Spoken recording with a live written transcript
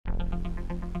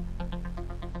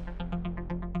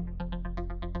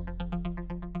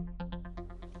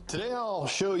Today I'll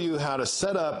show you how to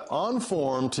set up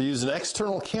Onform to use an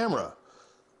external camera.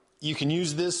 You can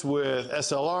use this with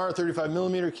SLR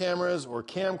 35mm cameras or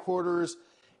camcorders,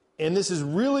 and this is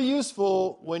really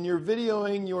useful when you're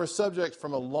videoing your subject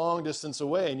from a long distance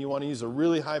away and you want to use a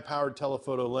really high-powered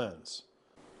telephoto lens.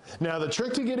 Now the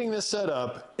trick to getting this set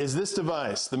up is this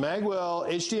device, the Magwell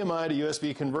HDMI to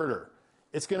USB converter.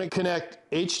 It's going to connect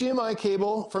HDMI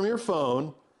cable from your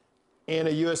phone and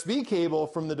a USB cable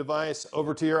from the device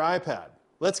over to your iPad.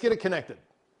 Let's get it connected.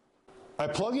 I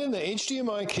plug in the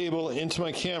HDMI cable into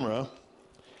my camera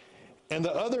and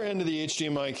the other end of the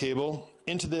HDMI cable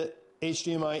into the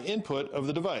HDMI input of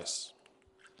the device.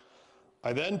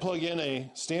 I then plug in a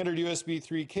standard USB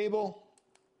 3 cable,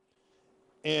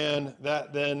 and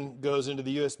that then goes into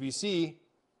the USB-C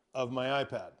of my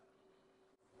iPad.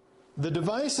 The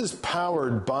device is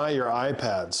powered by your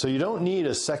iPad, so you don't need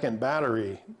a second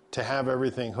battery to have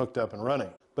everything hooked up and running.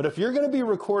 But if you're going to be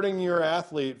recording your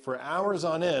athlete for hours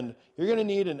on end, you're going to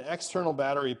need an external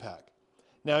battery pack.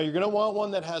 Now you're going to want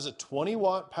one that has a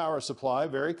 20-watt power supply,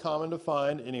 very common to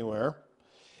find anywhere.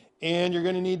 And you're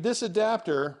going to need this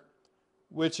adapter,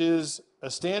 which is a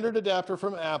standard adapter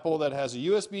from Apple that has a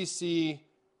USB-C,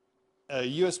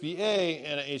 a USB-A,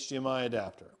 and an HDMI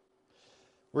adapter.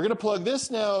 We're going to plug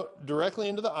this now directly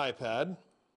into the iPad.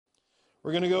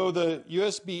 We're going to go the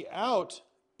USB out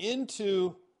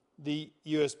into the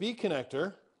USB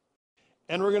connector,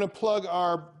 and we're going to plug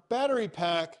our battery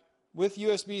pack with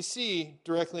USB-C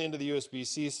directly into the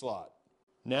USB-C slot.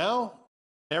 Now,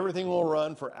 everything will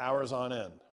run for hours on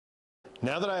end.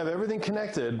 Now that I have everything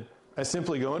connected, I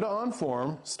simply go into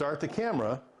Onform, start the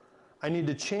camera. I need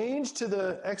to change to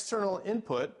the external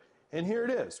input, and here it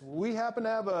is. We happen to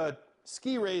have a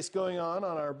ski race going on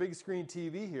our big screen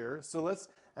TV here, so let's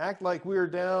act like we're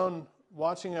down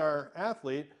watching our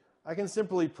athlete. I can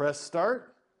simply press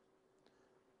start,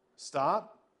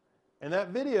 stop, and that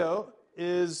video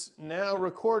is now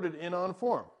recorded in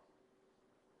Onform.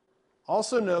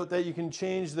 Also note that you can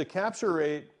change the capture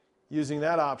rate using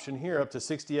that option here up to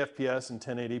 60 FPS and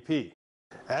 1080p.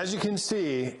 As you can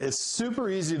see, it's super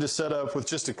easy to set up with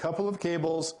just a couple of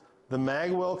cables, the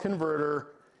Magwell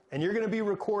converter, and you're going to be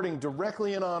recording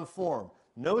directly in Onform.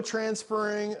 No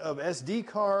transferring of SD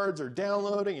cards or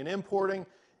downloading and importing.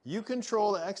 You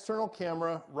control the external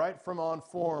camera right from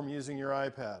Onform using your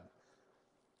iPad.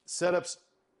 Setup's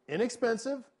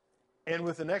inexpensive, and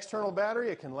with an external battery,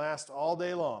 it can last all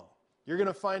day long. You're going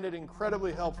to find it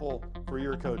incredibly helpful for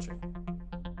your coaching.